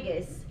Las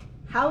Vegas,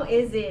 how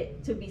is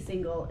it to be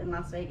single in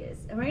Las Vegas?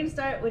 And we're gonna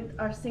start with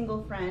our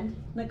single friend,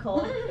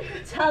 Nicole.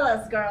 Tell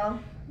us, girl.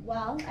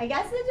 Well, I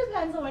guess it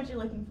depends on what you're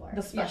looking for.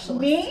 the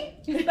specialist. Me?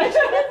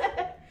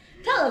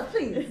 Tell us,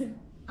 please.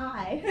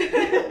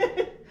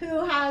 I,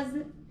 who has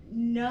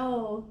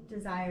no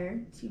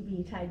desire to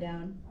be tied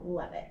down,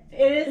 love it.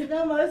 It is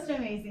the most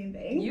amazing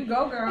thing. You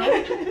go, girl.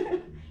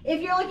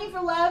 If you're looking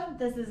for love,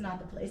 this is not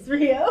the place for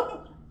you.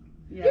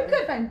 You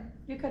could find.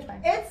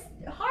 It's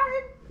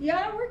hard. You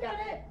gotta work at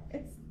it.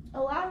 It's a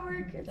lot of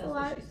work. It's That's a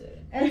what lot. she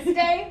said. And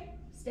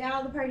stay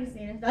out of the party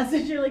scene if that's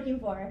what you're looking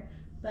for.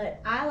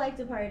 But I like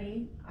to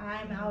party.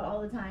 I'm out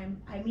all the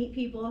time. I meet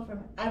people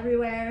from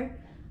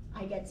everywhere.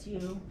 I get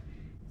to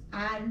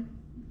add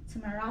to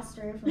my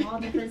roster from all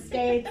different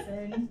states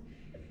and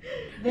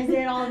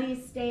visit all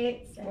these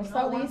states and What's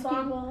all that one these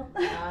song? people.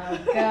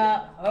 I've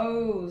got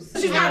hoes.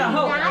 She's And got a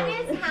hoe.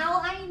 that is how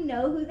I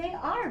know who they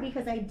are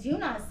because I do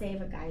not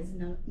save a guy's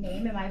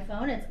name in my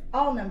phone. It's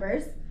all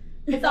numbers.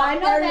 It's So I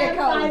know area them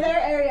by codes.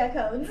 their area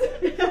codes.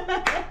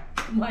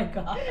 Oh my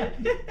god.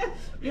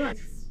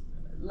 It's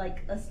like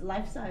a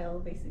lifestyle,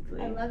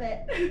 basically. I love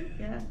it.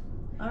 Yeah.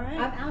 All right.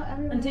 I'm out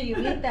everywhere. Until you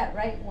meet that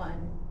right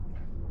one.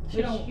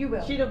 She don't. You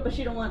will. But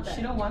she don't want that.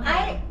 She don't want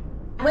that.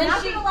 I'm When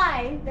not she- gonna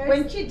lie.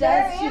 when she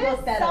does, she will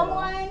is settle.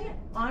 someone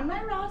on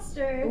my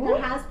roster Ooh.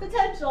 that has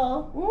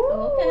potential.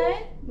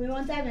 Okay. We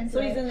won't dive into So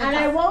it. he's in the and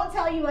I top- won't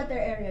tell you what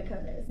their area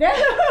code is.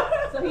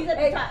 So he's at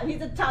the top.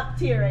 He's a top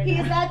tier right He's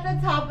now. at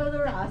the top of the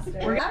roster.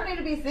 I don't need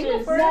to be single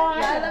Cheers. for it. No,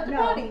 I love to no,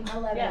 party. I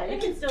love Yeah, it. you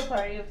can still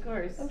party, of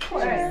course. Of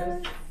course.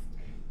 Alright.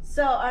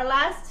 So our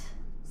last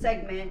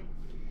segment,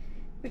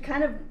 we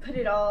kind of put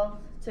it all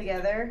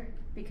together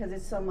because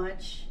it's so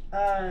much.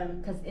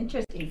 Because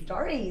interesting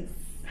stories.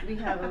 We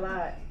have a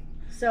lot.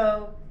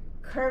 So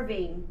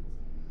curving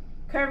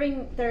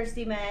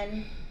thirsty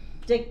men,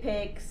 dick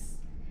pics,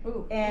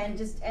 Ooh. and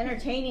just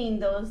entertaining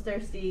those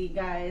thirsty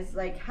guys.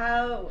 Like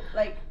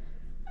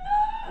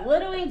what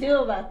do we do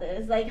about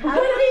this? Like how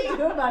do we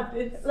do about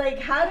this? Like,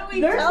 how do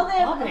we There's tell a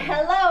them, problem.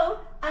 hello,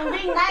 I'm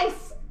being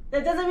nice.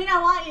 That doesn't mean I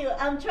want you.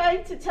 I'm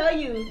trying to tell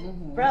you,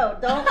 bro,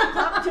 don't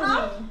talk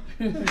to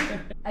me.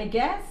 I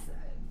guess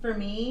for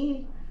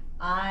me,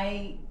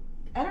 I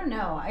don't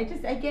know. I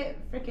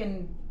get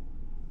freaking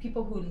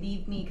people who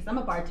leave me because I'm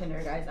a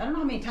bartender, guys. I don't know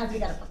how many times we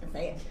gotta fucking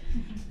say it.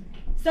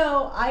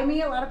 So I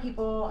meet a lot of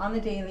people on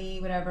the daily,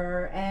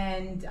 whatever,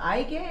 and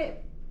I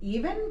get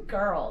even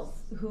girls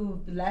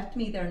who've left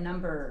me their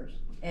numbers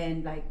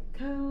and like,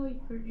 oh,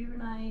 you're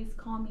nice,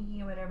 call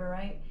me or whatever,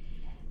 right?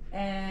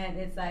 And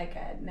it's like,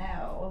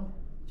 no,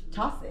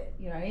 toss it,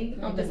 right?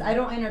 I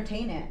don't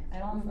entertain it. I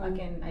don't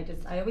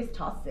I always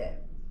toss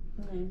it.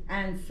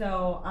 And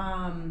so,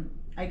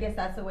 I guess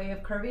that's a way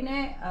of curving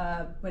it.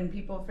 When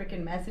people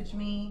freaking message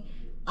me,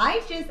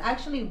 I just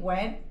actually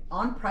went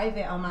on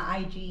private on my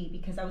IG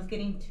because I was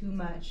getting too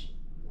much,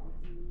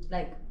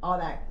 like all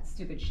that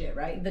stupid shit,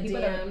 right? The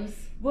People that- DMs.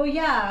 well,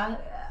 yeah.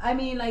 I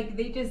mean, like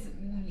they just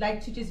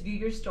like to just view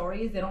your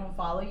stories. They don't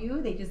follow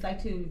you. They just like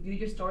to view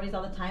your stories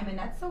all the time, and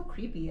that's so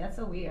creepy. That's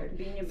so weird.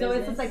 Be in your So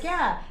it's business. just like,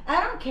 yeah,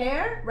 I don't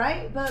care,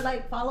 right? But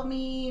like, follow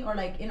me or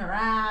like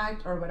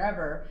interact or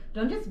whatever.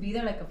 Don't just be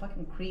there like a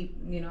fucking creep,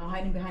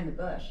 hiding behind the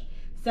bush.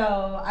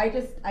 So I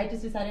just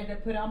decided to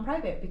put it on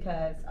private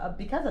because of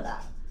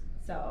that.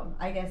 So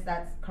I guess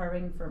that's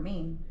curving for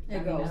me. I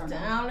It mean, I goes don't know.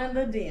 down in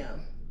the DM.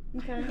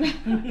 Okay.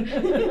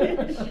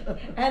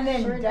 And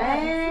then Sure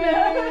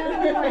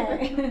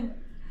damn.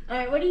 All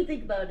right, what do you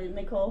think about it,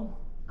 Nicole?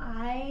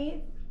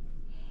 I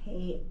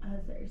hate a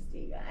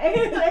thirsty guy.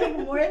 Like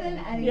more than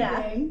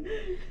anything.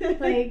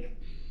 Like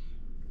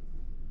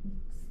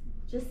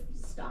just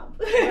stop.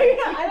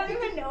 I don't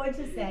even know what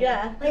to say.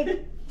 Yeah.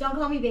 Like, don't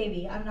call me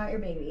baby. I'm not your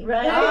baby.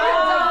 Right. Like,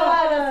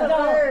 Oh, that's the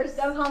don't, worst.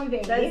 don't call me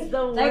baby. That's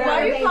the worst. Like,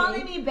 why are you Baby.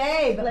 calling me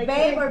babe? Like,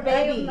 Babe or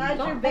baby? I'm not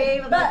your Don't-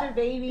 babe. I'm not your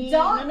baby.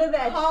 Don't None of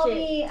that call shit.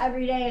 me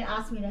every day and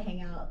ask me to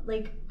hang out.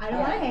 Like, I don't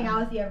want to Yeah. hang out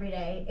with you every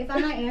day. If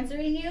I'm not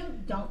answering you,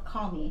 don't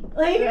call me.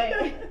 Like,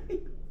 Right.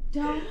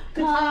 Don't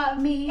call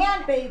me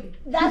and baby.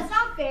 that's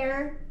not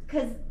fair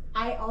because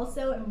I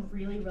also am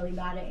really, really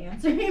bad at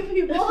answering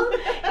people,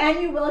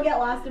 and you will get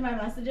lost in my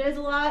messages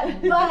a lot.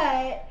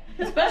 But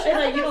Especially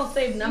like you don't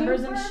save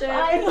numbers and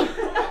shit.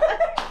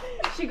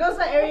 She goes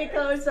by area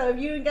code, so if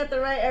you get the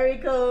right area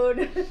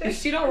code. If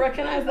she don't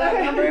recognize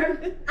that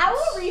number, I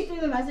will read through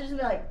the message and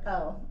be like,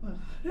 oh,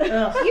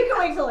 ugh. you can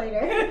wait till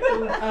later.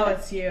 Oh,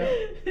 it's you.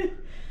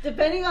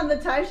 Depending on the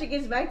time she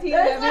gets back to you,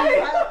 That's that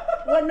means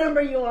right. what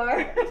number you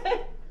are.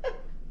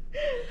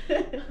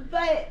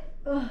 But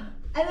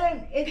and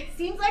then it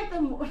seems like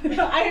the more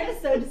I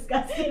am so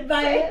disgusted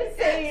by it.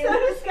 Same.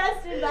 So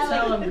disgusted by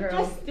Tell like 'em, girl.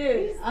 just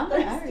these I'm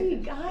thirsty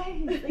married.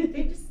 guys. Like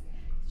they just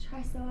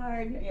try so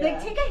hard. Yeah.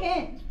 Like take a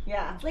hint.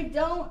 Yeah. Like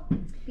don't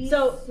be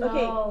So so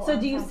okay. So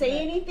do you on top say of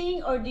it.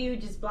 anything, or do you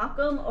just block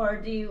them, or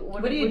do you?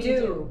 What do you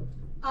do?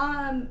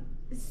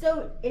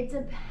 So it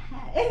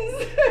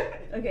depends.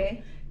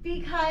 Okay.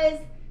 Because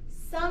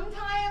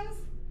sometimes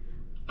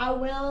I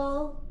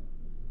will,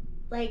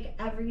 like,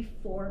 every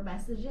 4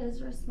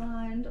 messages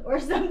respond or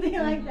something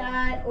like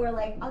that. Or,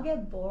 like, I'll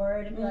get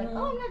bored and be like,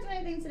 oh, I'm not doing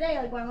anything today.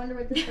 Like, well, I wonder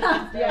what this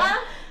person's doing. Yeah.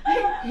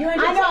 You I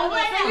know, know,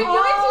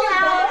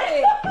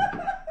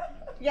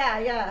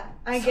 Yeah,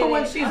 I get So it.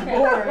 when she's Okay.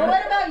 bored. Well,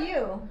 what about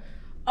you?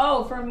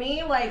 Oh, for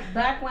me, like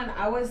back when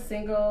I was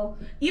single,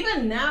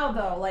 even now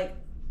though, like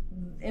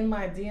in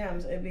my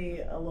DMs, it'd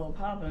be a little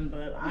poppin',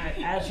 but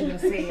as you can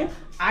see,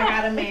 I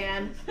got a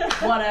man,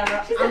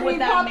 whatever. I'm with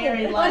that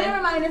married Oh, life.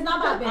 never mind. It's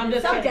not popping. I'm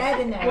just so kidding. dead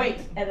in there. Wait,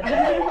 edit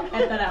that out.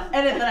 Edit that out.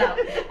 Edit that out.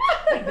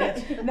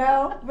 Bitch.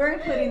 No, we're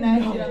including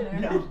that shit on there.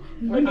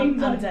 No. Okay, I'm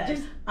so dead.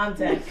 just- I'm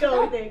dead.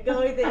 Go with it.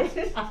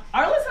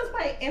 Arliss has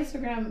my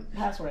Instagram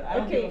password. I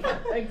don't Okay, give a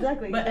fuck.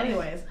 exactly. But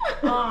anyways,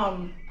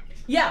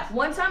 yeah,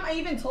 one time I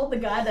even told the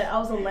guy that I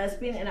was a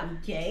lesbian and I'm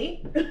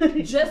gay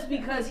just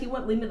because he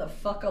wouldn't leave me the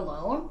fuck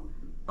alone.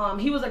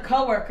 He was a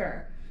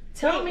coworker.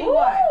 Tell me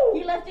why.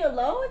 He left you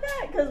alone with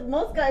that? Because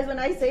most guys, when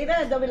I say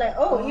that, they'll be like,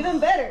 "Oh, even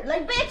better."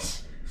 Like,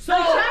 bitch. So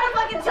I'm trying to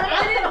fucking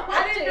tell you.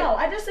 I didn't know.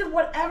 I just said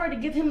whatever to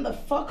get him the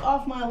fuck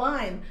off my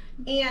line.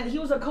 And he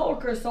was a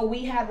coworker, so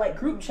we had like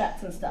group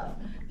chats and stuff.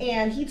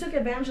 And he took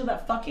advantage of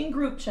that fucking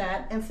group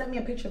chat and sent me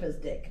a picture of his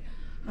dick.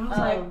 I was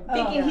like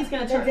thinking he's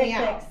gonna The turn dick me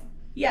out. pics.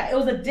 Yeah, it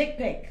was a dick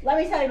pic. Let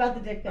me tell you about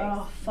the dick pics.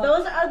 Oh fuck.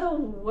 Those are the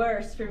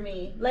worst for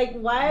me. Like,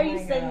 why are Oh you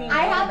my sending? God.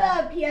 I have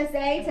a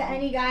PSA to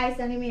any guy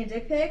sending me a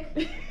dick pic.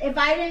 If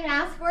I didn't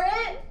ask for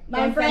it, my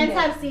Don't friends send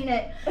it. have seen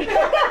it.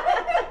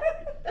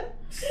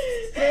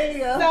 There you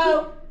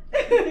go.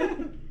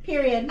 So,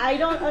 period. I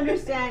don't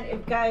understand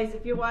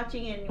if you're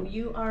watching and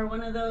you are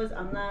one of those.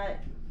 I'm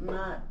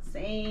not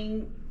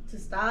saying to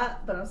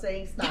stop, but I'm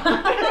saying stop.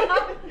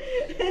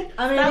 I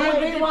Stop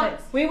with mean, the dick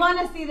pics. we want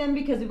to see them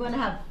because we want to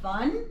have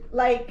fun.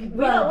 Like, we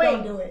Well,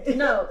 don't don't do it.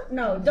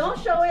 No, don't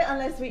show it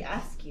unless we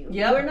ask you.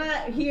 Yep. We're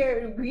not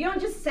here. You don't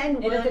just send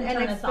It one doesn't and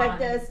turn us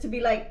expect on. us to be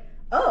like,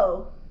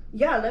 oh,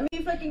 yeah, let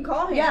me fucking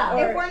call him. Yeah.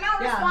 Or- If we're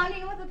not yeah.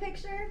 responding with a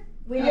picture,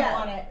 we don't yeah,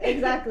 want it.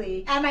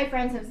 exactly. And my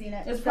friends have seen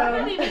it. It's so-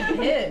 probably not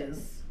even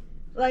his.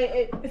 Like,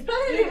 It's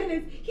probably not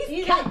even he's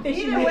either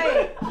catfishing.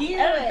 way, He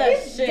either edited way.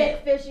 that He's shit.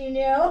 dick fishing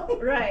you.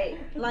 Right.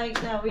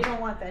 Like, no, we don't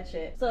want that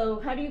shit.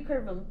 So, how do you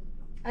curve them?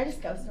 I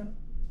just ghost them.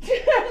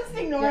 just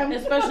ignore them.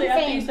 Especially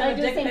after you Same. send I a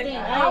do the dick same pic. thing.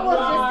 I will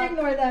block. just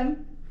ignore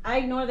them. I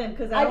ignore them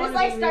because I don't just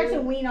wanna like be start to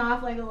rude. wean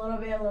off like a little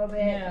bit.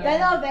 Yeah. Then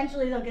they'll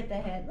eventually get the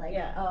hint. Like,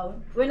 Yeah.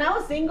 oh, When I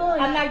was single,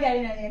 and I'm not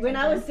getting any attention. when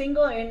I was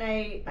single and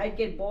I'd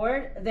get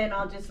bored, then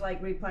I'll just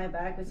like reply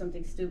back with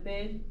something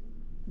stupid.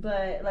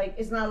 But like,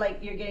 it's not like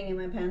you're getting in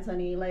my pants,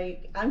 honey.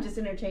 Like, I'm just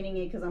entertaining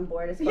it because I'm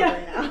bored as fuck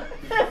right now.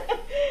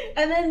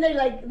 And then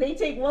they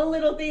take one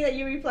little thing that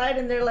you replied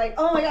and they're like,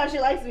 oh my god, she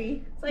likes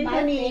me. It's like, my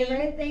honey,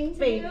 favorite thing to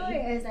baby. do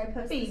is I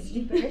post the Baby.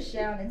 stupidest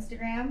shit on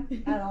Instagram,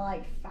 and I'll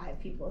like 5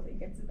 people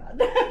think it's about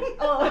them.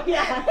 Oh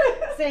yeah,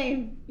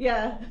 same,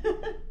 yeah.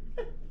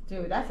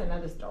 Dude, that's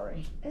another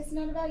story. It's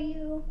not about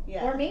you.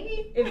 Yeah. Or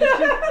maybe If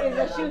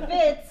the shoe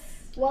fits,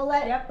 we'll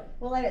let Yep.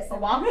 we'll let it sit.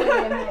 Walk with it,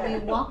 Emily.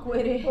 Walk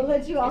with it. We'll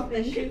let you off if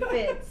the the shoe shoe.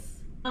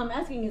 fits. I'm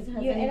asking is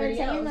has You anybody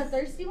entertain else? the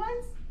thirsty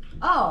ones?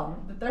 Oh,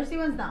 the thirsty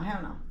ones? No,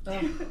 hell no.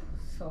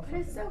 So But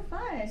it's so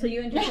fun. So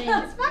you entertain?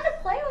 It's fun to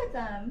play with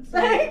them. So-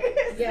 Like,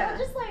 yeah. yeah.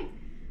 Just like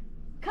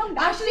come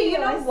back. Actually, to you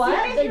know as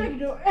what? soon as you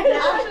ignore-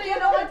 Actually, you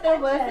know what? There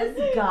was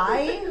this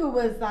guy who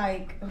was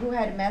like, who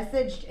had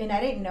messaged, and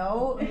I didn't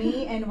know,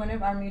 me and one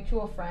of our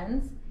mutual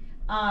friends.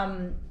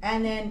 And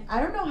then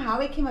I don't know how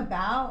it came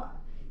about.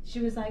 She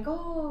was like,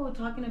 oh,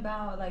 talking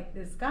about like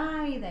this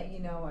guy that, you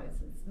know,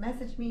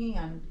 messaged me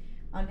on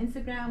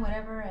Instagram,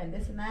 whatever, and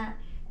this and that.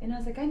 And I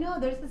was like, I know,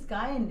 there's this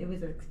guy, and it was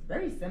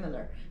very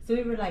similar. So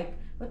we were like,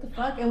 what the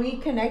fuck? And we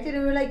connected,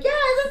 and we were like, yeah,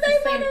 it's the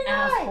same fucking guy.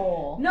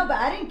 asshole. No, but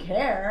I didn't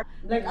care.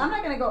 Like, I'm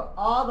not gonna go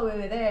all the way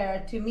over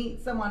there to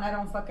meet someone I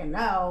don't fucking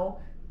know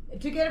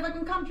to get a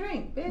fucking come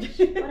drink, bitch.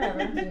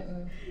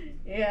 Whatever.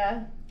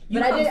 Yeah. You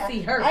But come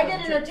see her. I for did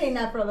the entertain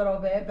that for a little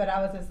bit, but I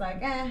was just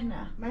like,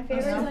 no. My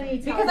favorite is when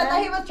you tell Because I thought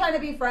he them, was trying to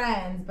be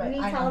friends, but when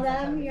you I tell know he's not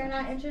trying to them be you're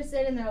friends. not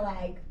interested, and they're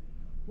like,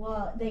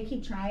 well, they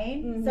keep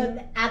trying. So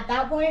Mhm. at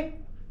that point,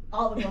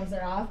 all the gloves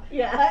are off.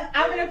 Yeah.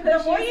 I'm gonna The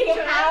push more you you to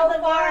try, how the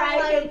far more I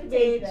like, can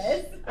take bitch.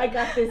 this. I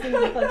got this in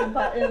the fucking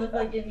pot, in the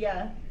fucking,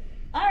 yeah.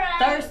 All right.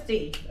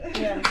 Thirsty.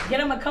 Yeah. Get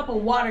him a cup of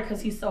water because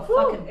he's so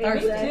fucking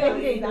thirsty.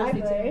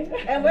 Exactly.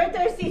 And we're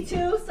thirsty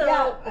too, so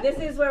Yeah. this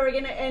is where we're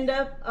gonna end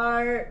up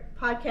our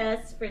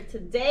podcast for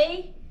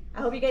today.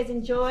 I hope you guys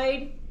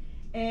enjoyed,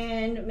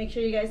 and make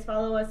sure you guys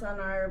follow us on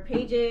our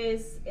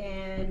pages,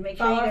 and make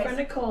sure Follow you our guys friend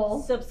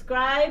Nicole.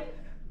 subscribe.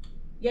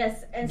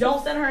 Yes, and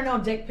Don't send her no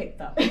dick pic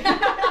though.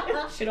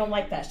 She don't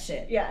like that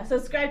shit. Yeah,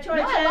 subscribe to our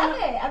No, I channel. love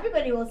it.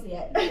 Everybody will see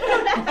it.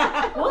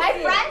 We'll My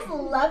see it. friends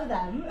love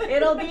them.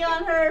 It'll be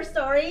on her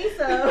story,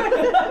 so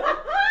They're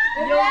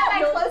my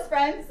you'll- close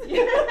friends.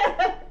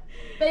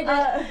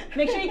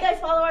 make sure you guys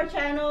follow our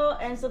channel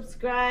and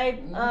subscribe,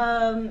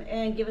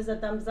 and give us a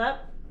thumbs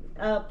up.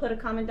 Put a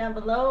comment down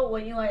below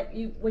what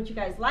you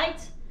guys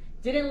liked,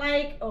 didn't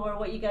like, or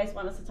what you guys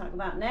want us to talk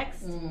about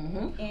next.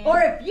 Mm-hmm. And Or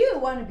if you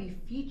want to be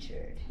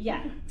featured.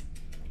 yeah,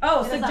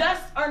 Oh,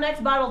 suggest our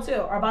next bottle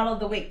too, our bottle of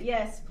the week.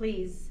 yes,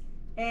 please.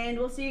 And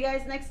we'll see you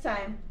guys next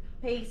time.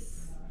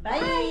 Peace.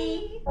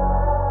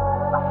 Bye.